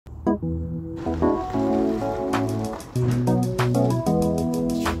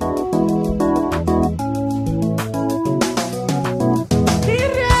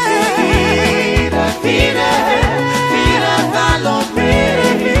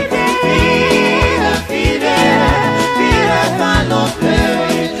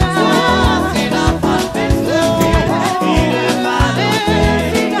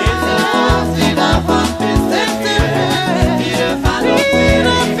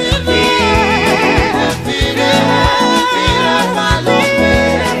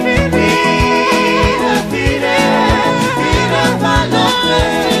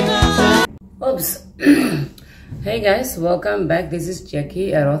guys, welcome back. This is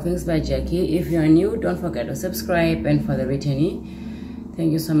Jackie at All Things by Jackie. If you are new, don't forget to subscribe, and for the returnee,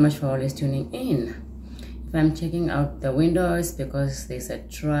 thank you so much for always tuning in. If I'm checking out the windows because there's a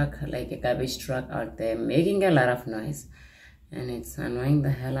truck, like a garbage truck out there making a lot of noise, and it's annoying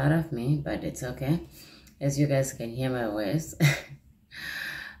the hell out of me, but it's okay. As you guys can hear my voice,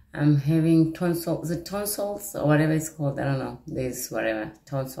 I'm having tonsils, is it tonsils or whatever it's called? I don't know, this whatever,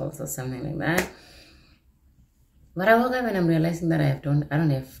 tonsils or something like that. But I woke up and I'm realizing that I don't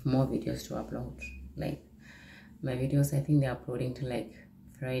have more videos to upload. Like my videos, I think they're uploading to like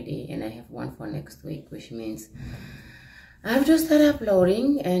Friday, and I have one for next week, which means I have to start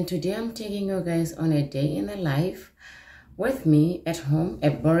uploading. And today I'm taking you guys on a day in the life with me at home, a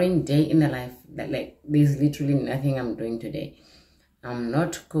boring day in the life. That like there's literally nothing I'm doing today. I'm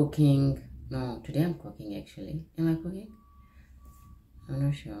not cooking. No, today I'm cooking actually. Am I cooking? I'm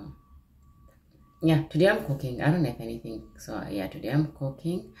not sure. Yeah, today I'm cooking. I don't have anything. So yeah, today I'm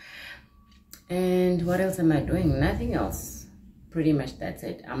cooking. And what else am I doing? Nothing else. Pretty much that's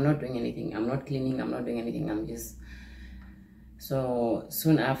it. I'm not doing anything. I'm not cleaning. I'm not doing anything. I'm just... So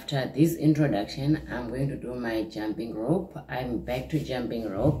soon after this introduction, I'm going to do my jumping rope. I'm back to jumping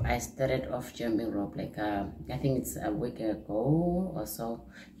rope. I started off jumping rope like I think it's a week ago or so.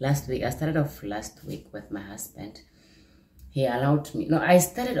 Last week. I started off last week with my husband. He allowed me. No, I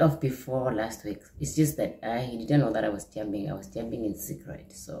started off before last week. It's just that he didn't know that I was jumping. I was jumping in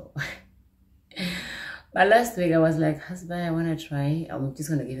secret. So, but last week I was like, husband, I want to try. I'm just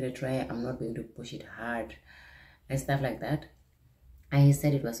going to give it a try. I'm not going to push it hard and stuff like that. And he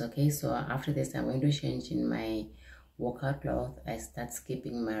said it was okay. So after this, I'm going to change in my workout cloth. I start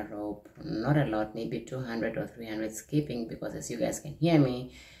skipping my rope. Not a lot, maybe 200 or 300 skipping, because as you guys can hear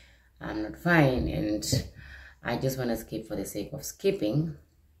me, I'm not fine. And I just want to skip for the sake of skipping,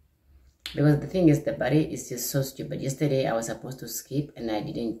 because the thing is, the body is just so stupid. Yesterday I was supposed to skip and I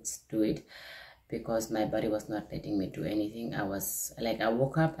didn't do it because my body was not letting me do anything. I was like, I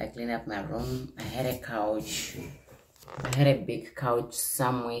woke up, I cleaned up my room. I had a couch. I had a big couch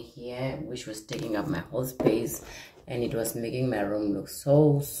somewhere here which was taking up my whole space, and it was making my room look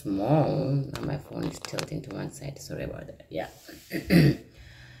so small. Now my phone is tilting to one side. Sorry about that. Yeah.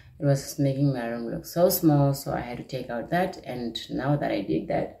 It was making my room look so small, so I had to take out that. And now that I did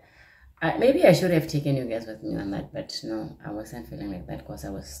that, maybe I should have taken you guys with me on that, but no, I wasn't feeling like that because I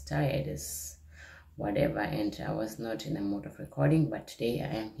was tired as whatever, and I was not in the mood of recording. But today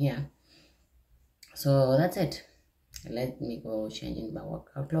I am here, so that's it. Let me go change in my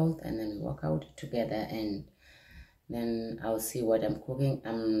workout clothes, and then we work out together, and then I'll see what I'm cooking.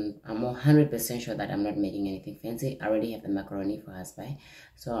 I'm 100% sure that I'm not making anything fancy. I already have the macaroni for husband,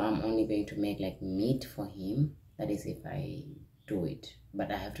 so I'm only going to make like meat for him. That is if I do it,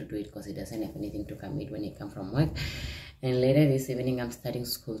 but I have to do it because he doesn't have anything to come eat when he comes from work. And later this evening, I'm starting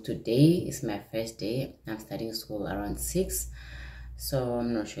school. Today is my first day. I'm starting school around 6, so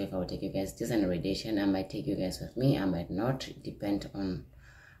I'm not sure if I will take you guys. Just an orientation. I might take you guys with me, I might not. It depends on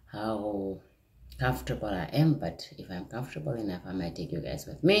how comfortable I am, but if I'm comfortable enough, I might take you guys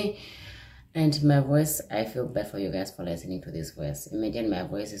with me. And my voice, I feel bad for you guys for listening to this voice. Imagine my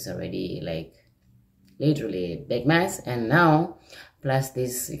voice is already like literally big mess, and now plus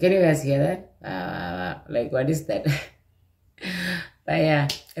this, can you guys hear that? Like what is that? But yeah,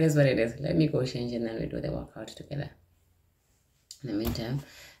 it is what it is. Let me go change and then we do the workout together. In the meantime,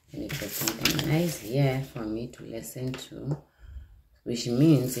 I need to get something nice here for me to listen to. Which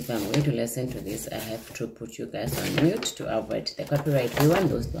means if I'm going to listen to this, I have to put you guys on mute to avoid the copyright. We want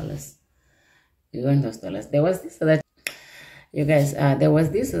those dollars. We want those dollars. There was this other, you guys, there was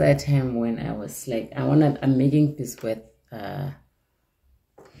this other time when I was like, I'm making this with,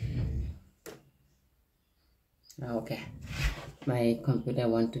 okay, my computer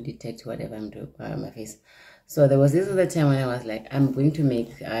want to detect whatever I'm doing on my face. So there was this other time when I was like, I'm going to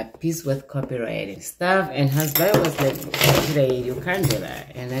make a piece with copyright and stuff. And husband was like, today you can't do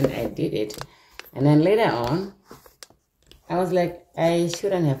that. And then I did it. And then later on, I was like, I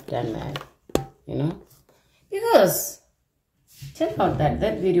shouldn't have done that, you know? Because check out that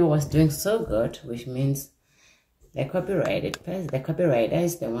video was doing so good, which means the copyrighter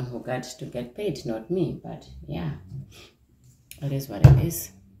is the one who got to get paid, not me. But yeah, it is what it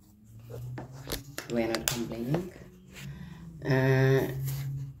is. We're not complaining.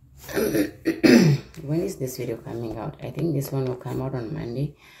 When is this video coming out? I think this one will come out on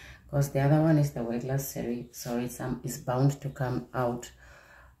Monday, because the other one is the weight loss series. Sorry, it's bound to come out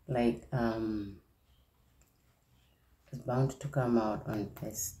like it's bound to come out on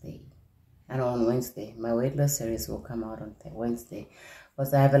Thursday and on Wednesday. My weight loss series will come out on Wednesday,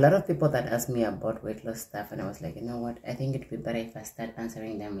 Because I have a lot of people that ask me about weight loss stuff, and I was like, you know what, I think it'd be better if I start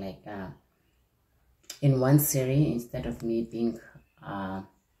answering them like in one series instead of me being all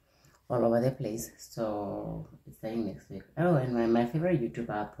over the place. So it's starting next week. Oh, and my favorite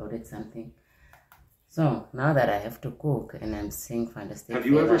YouTuber uploaded something. So now that I have to cook and I'm seeing Fantastic Have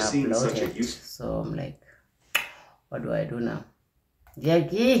you ever seen such a use? So I'm like, what do I do now?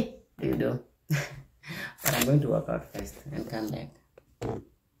 Jackie, what do you do? But I'm going to work out first and come back.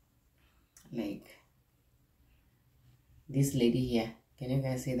 Like this lady here. Can you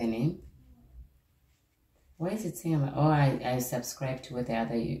guys see the name? Why is it saying about, oh, I subscribed to the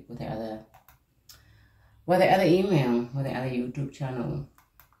other email, with the other YouTube channel.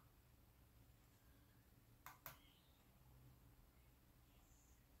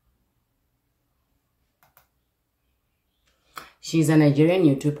 She's a Nigerian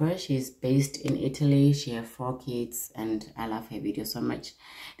YouTuber. She's based in Italy. She has 4 kids, and I love her videos so much.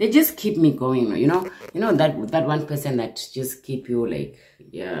 They just keep me going, you know that one person that just keep you like,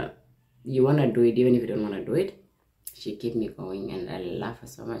 yeah, you want to do it even if you don't want to do it. She keep me going, and I love her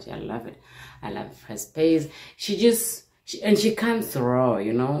so much. I love it. I love her space. And she comes raw,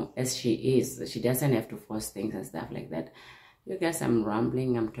 you know, as she is. She doesn't have to force things and stuff like that. You guys, I'm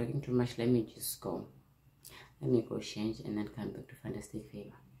rambling. I'm talking too much. Let me just go. Let me go change and then come back to Fantastic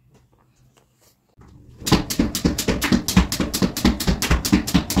Favor.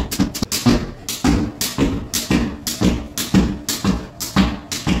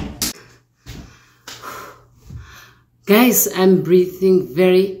 Guys, I'm breathing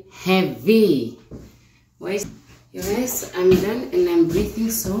very heavy. Why? You guys, I'm done and I'm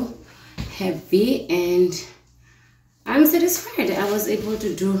breathing so heavy and I'm satisfied. I was able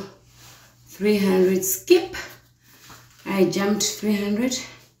to do 300 skip. I jumped 300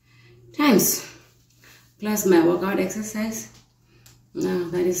 times plus my workout exercise. Now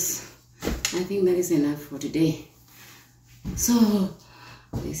I think that is enough for today. So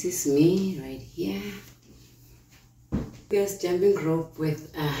this is me right here. There's jumping rope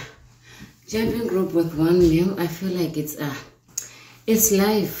with 1 meal. I feel like it's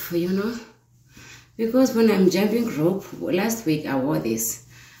life, you know, because when I'm jumping rope, last week I wore this.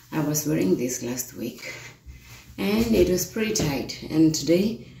 I was wearing this last week and it was pretty tight, and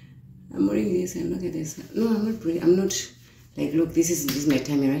today I'm wearing this and look at this. No, I'm not breathing. I'm not like, look, this is my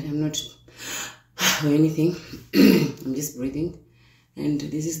tummy, right? I'm not or anything. I'm just breathing, and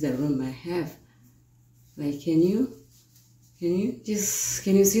this is the room I have. Like, can you see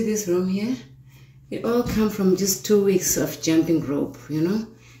this room here? It all come from just 2 weeks of jumping rope, you know,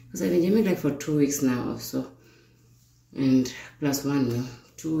 because I've been jumping like for 2 weeks now or so, and plus 1 meal.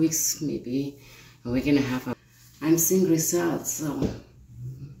 2 weeks, maybe a week and a half. I'm seeing results, so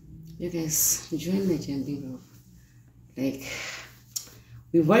you guys join the jumping rope. Like,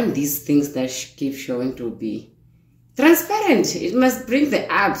 we want these things that keep showing to be transparent. It must bring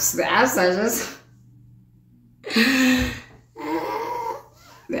the abs. The abs are just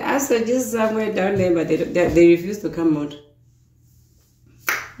the abs are just somewhere down there, but they refuse to come out.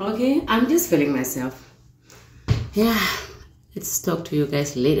 Okay, I'm just feeling myself. Yeah. Let's talk to you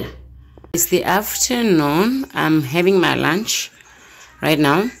guys later. It's the afternoon. I'm having my lunch right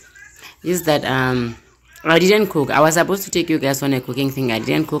now. Is that I didn't cook. I was supposed to take you guys on a cooking thing. I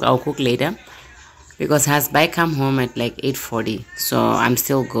didn't cook. I'll cook later because husband come home at like 8:40. So I'm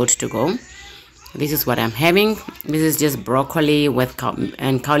still good to go. This is what I'm having. This is just broccoli with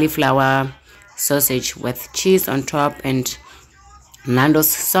cauliflower sausage with cheese on top and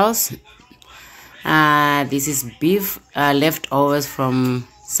Nando's sauce. This is beef leftovers from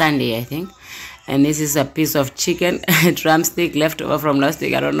Sunday, I think, and this is a piece of chicken drumstick leftover from last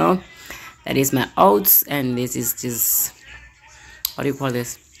week. I don't know. That is my oats, and this is just, what do you call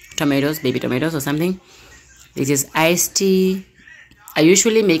this? Tomatoes, baby tomatoes or something. This is iced tea. I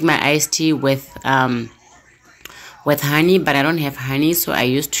usually make my iced tea with honey, but I don't have honey, so I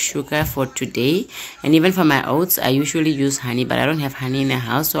used sugar for today. And even for my oats, I usually use honey, but I don't have honey in the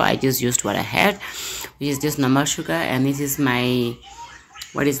house, so I just used what I had, which is just normal sugar. And this is my,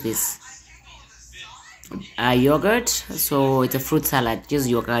 what is this? Yogurt. So it's a fruit salad, just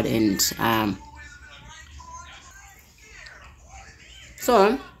yogurt and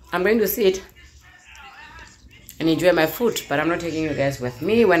so I'm going to sit and enjoy my food, but I'm not taking you guys with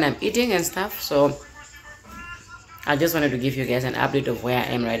me when I'm eating and stuff. So I just wanted to give you guys an update of where I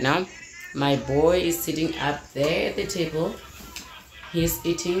am right now. My boy is sitting up there at the table. He's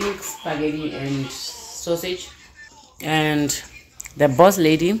eating spaghetti and sausage, and the boss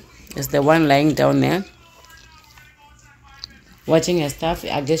lady is the one lying down there watching her stuff.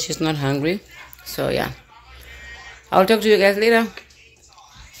 I guess she's not hungry. So yeah, I'll talk to you guys later.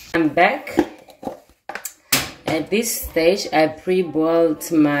 I'm back. At this stage, I pre-boiled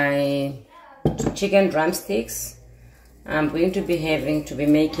my chicken drumsticks. I'm going to be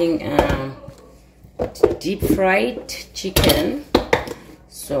making deep fried chicken.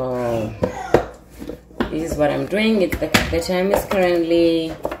 So this is what I'm doing. The time is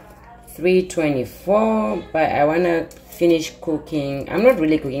currently 3:24, but I want to finish cooking. I'm not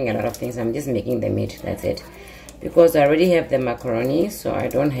really cooking a lot of things. I'm just making the meat. That's it. Because I already have the macaroni, so I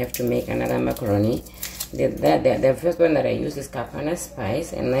don't have to make another macaroni. The first one that I use is Kapana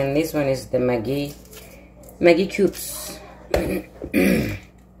spice, and then this one is the Maggi cubes.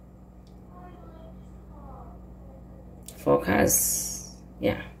 Focus,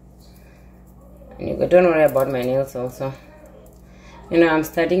 yeah. And you don't worry about my nails also. You know, I'm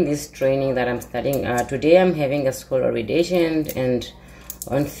starting this training that I'm studying. Today I'm having a school orientation, and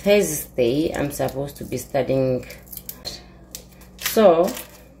on Thursday I'm supposed to be studying. So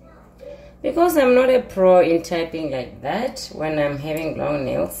because I'm not a pro in typing like that, when I'm having long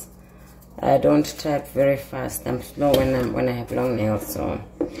nails, I don't type very fast. I'm slow when I have long nails. So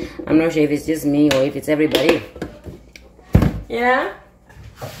I'm not sure if it's just me or if it's everybody. Yeah,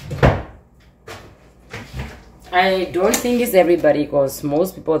 I don't think it's everybody, because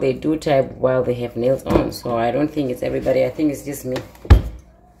most people, they do type while they have nails on. So I don't think it's everybody. I think it's just me.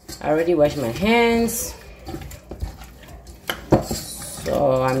 I already washed my hands.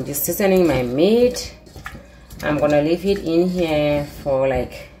 So I'm just seasoning my meat. I'm gonna leave it in here for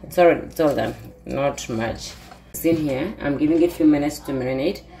like, it's all done, not much. It's in here. I'm giving it a few minutes to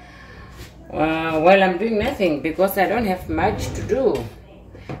marinate. While I'm doing nothing, because I don't have much to do,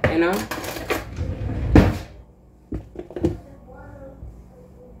 you know.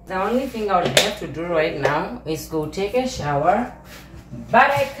 The only thing I would have to do right now is go take a shower, but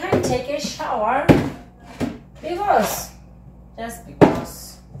I can't take a shower because, what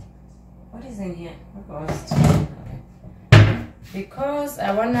is in here? Because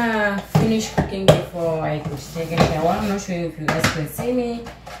I wanna finish cooking before I could take a shower. I'm not sure if you guys can see me,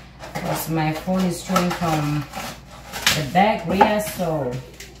 because my phone is showing from the back rear, so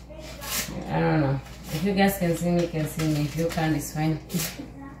I don't know. If you guys can see me, If you can't, it's fine.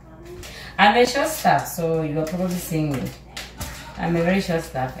 I'm a short staff, so you're probably seeing me. I'm a very short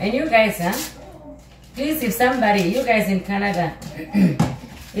staff. And you guys, please, if somebody, you guys in Canada,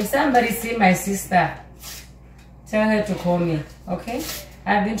 if somebody see my sister, tell her to call me, okay?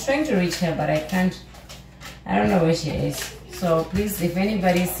 I've been trying to reach her, but I can't. I don't know where she is. So please, if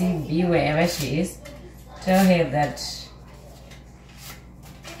anybody see B wherever she is, tell her that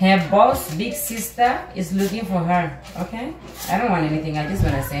her boss, big sister, is looking for her, okay? I don't want anything. I just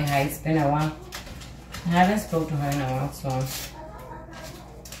want to say hi. It's been a while. I haven't spoken to her in a while, so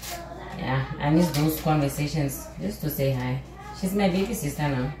yeah, I miss those conversations just to say hi. She's my baby sister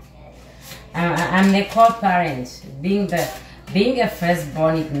now. I'm the co-parent. Being a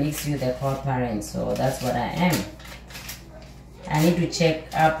firstborn, it makes you the co-parent, so that's what I am. I need to check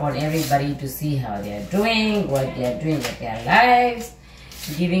up on everybody to see how they are doing, what they are doing with their lives,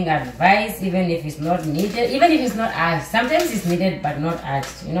 giving advice, even if it's not needed, even if it's not asked. Sometimes it's needed but not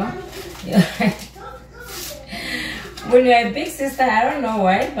asked, you know. When you're a big sister, I don't know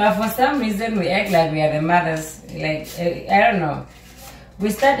why, but for some reason we act like we are the mothers. Like, I don't know,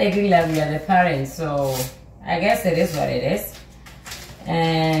 we start acting like we are the parents. So I guess it is what it is.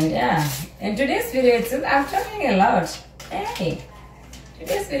 And yeah, in today's video, I'm talking a lot. Hey,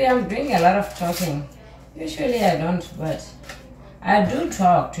 today's video I'm doing a lot of talking. Usually I don't, but I do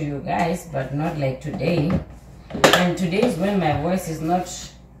talk to you guys, but not like today. And today is when my voice is not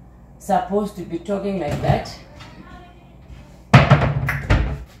supposed to be talking like that.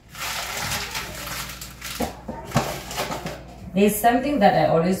 There's something that I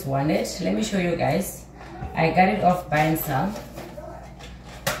always wanted. Let me show you guys. I got it off Buy and Sell.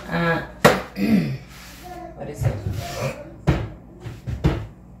 What is it?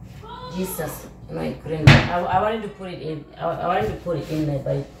 Jesus. No, it couldn't. I wanted to put it in. I wanted to put it in there,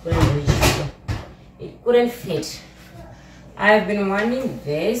 but it couldn't reach. So it couldn't fit. I've been wanting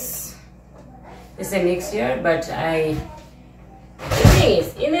this. It's a mixture, but the thing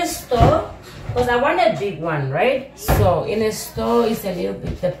is, in a store, because I want a big one, right? So in a store, it's a little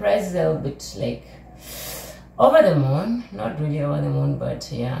bit, the price is a little bit like over the moon. Not really over the moon, but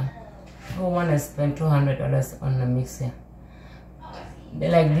yeah. Who want to spend $200 on a mixer?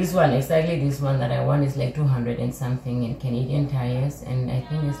 Like this one, exactly this one that I want is like 200 and something in Canadian Tires, and I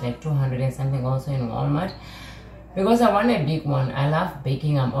think it's like 200 and something also in Walmart, because I want a big one. I love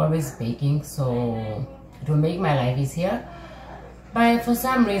baking. I'm always baking, so it will make my life easier. But for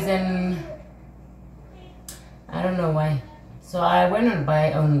some reason, I don't know why, So I went on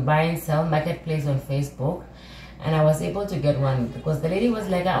buy and sell marketplace on Facebook, and I was able to get one because the lady was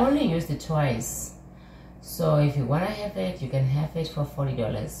like, I only used it twice. So if you want to have it, you can have it for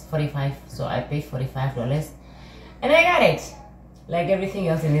 $40, 45. So I paid $45 and I got it. Like everything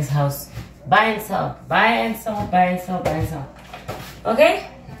else in this house. Buy and sell, buy and sell, buy and sell, buy and sell. Okay?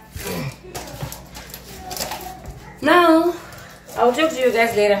 Now, I'll talk to you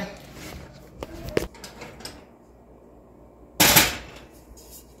guys later.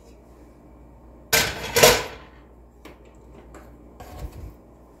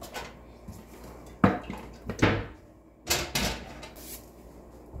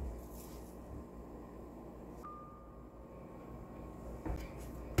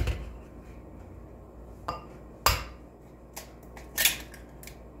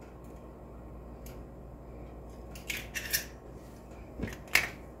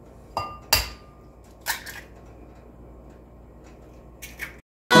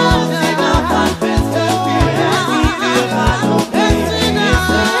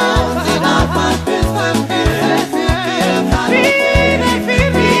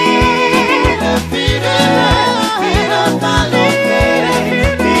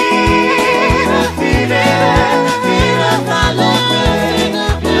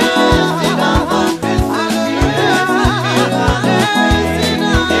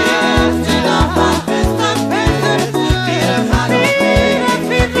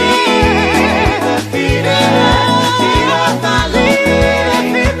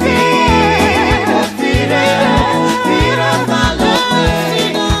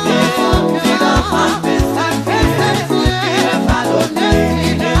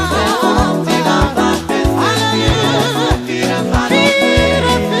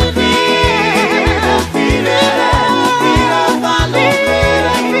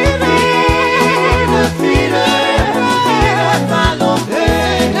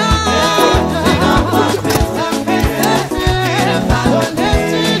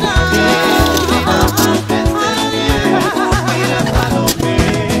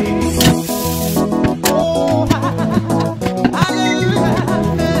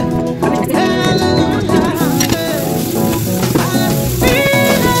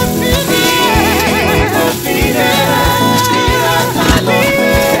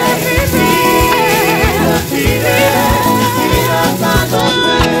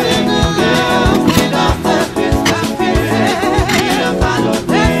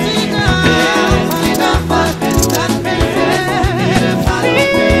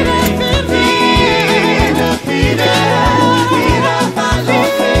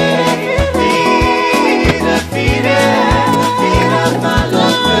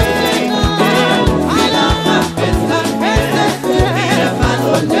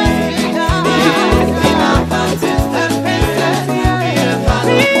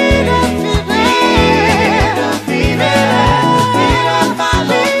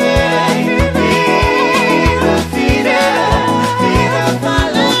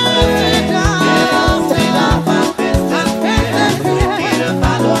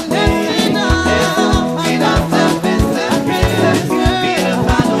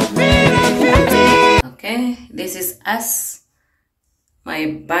 This is us, my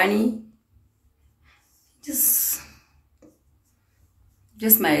bunny, just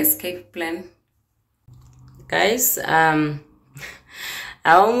my escape plan. Guys, I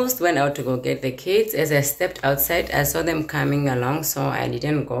almost went out to go get the kids. As I stepped outside, I saw them coming along, so I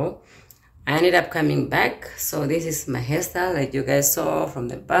didn't go. I ended up coming back. So this is my hairstyle that you guys saw from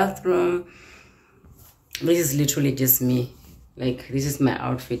the bathroom. This is literally just me. Like, this is my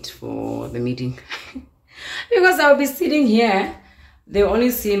outfit for the meeting. Because I'll be sitting here, they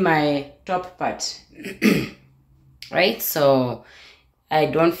only see my top part. Right? So I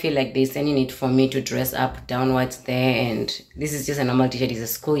don't feel like there's any need for me to dress up downwards there. And this is just a normal t-shirt. It's a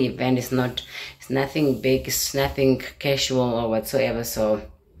school event. It's nothing big. It's nothing casual or whatsoever. So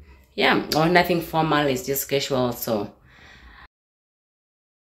yeah, or nothing formal. It's just casual. So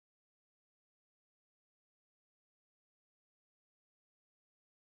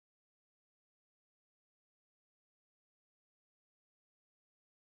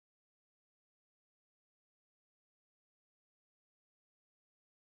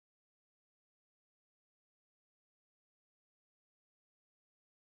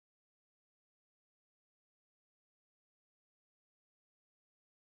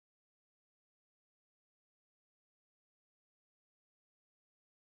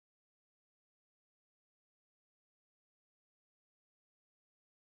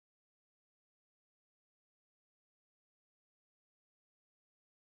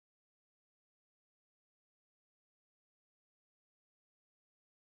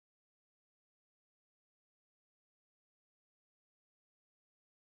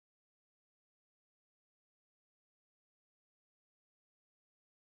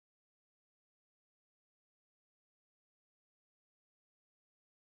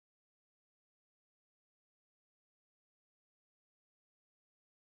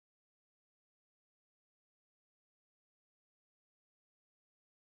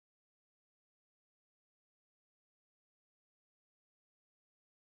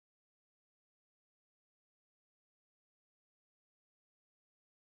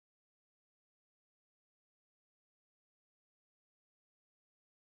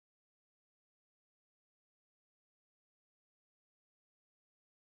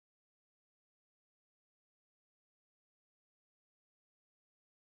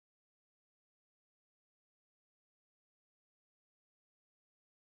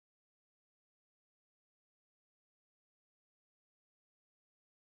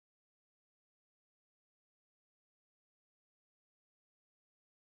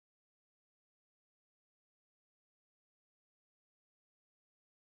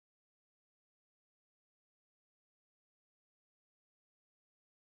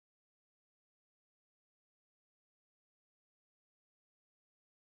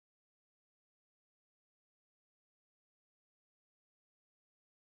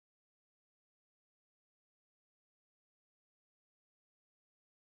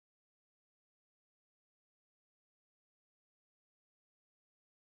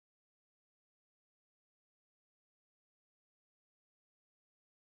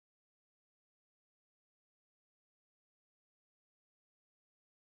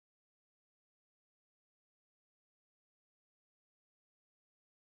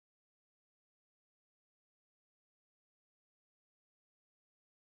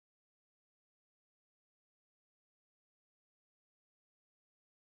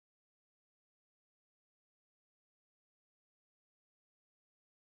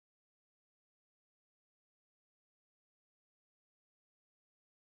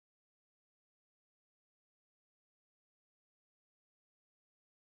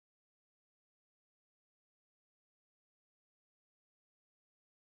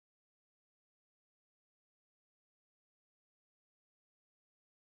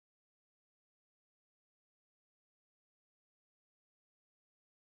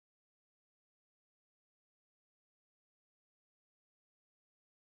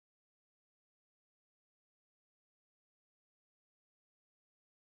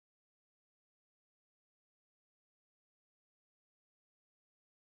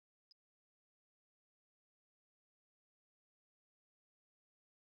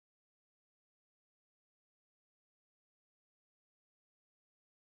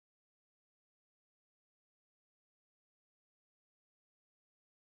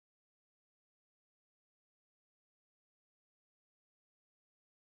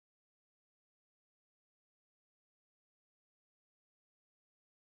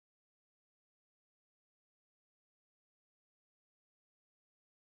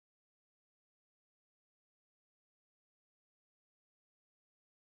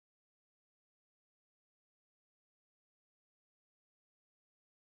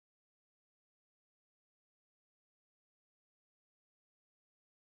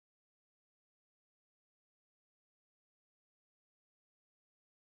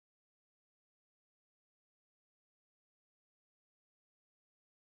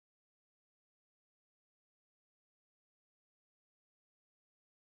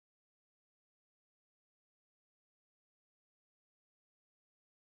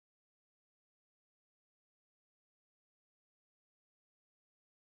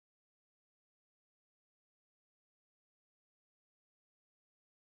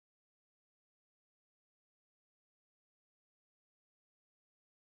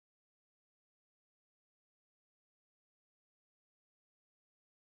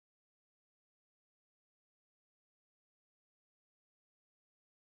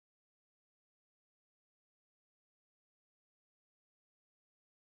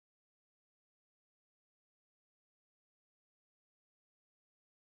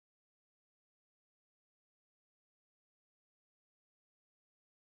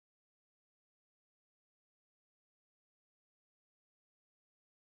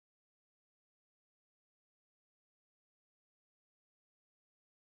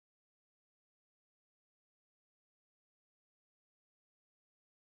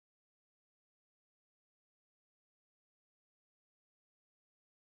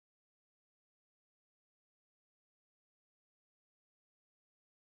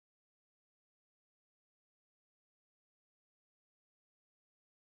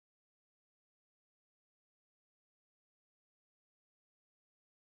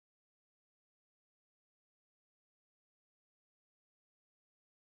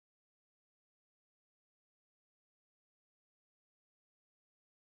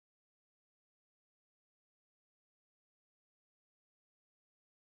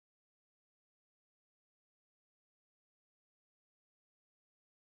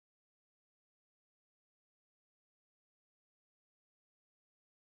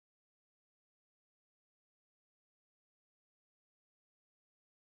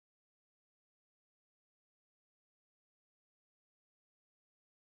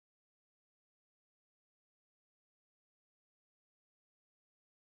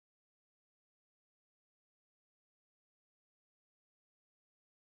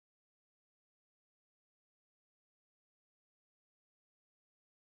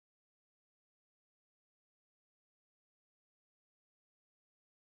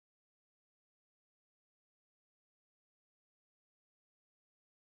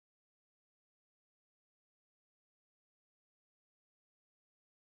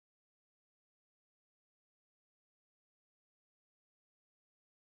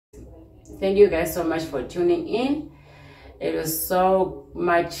Thank you guys so much for tuning in. It was so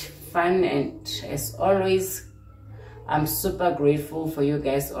much fun, and as always, I'm super grateful for you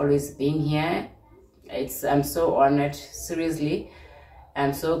guys always being here. I'm so honored, seriously.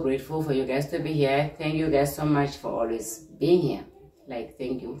 I'm so grateful for you guys to be here. Thank you guys so much for always being here. Like,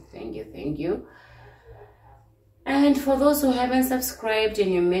 thank you, thank you, thank you. And for those who haven't subscribed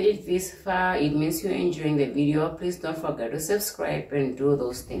and you made it this far, it means you're enjoying the video. Please don't forget to subscribe and do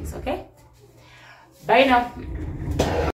those things, okay? Bye now.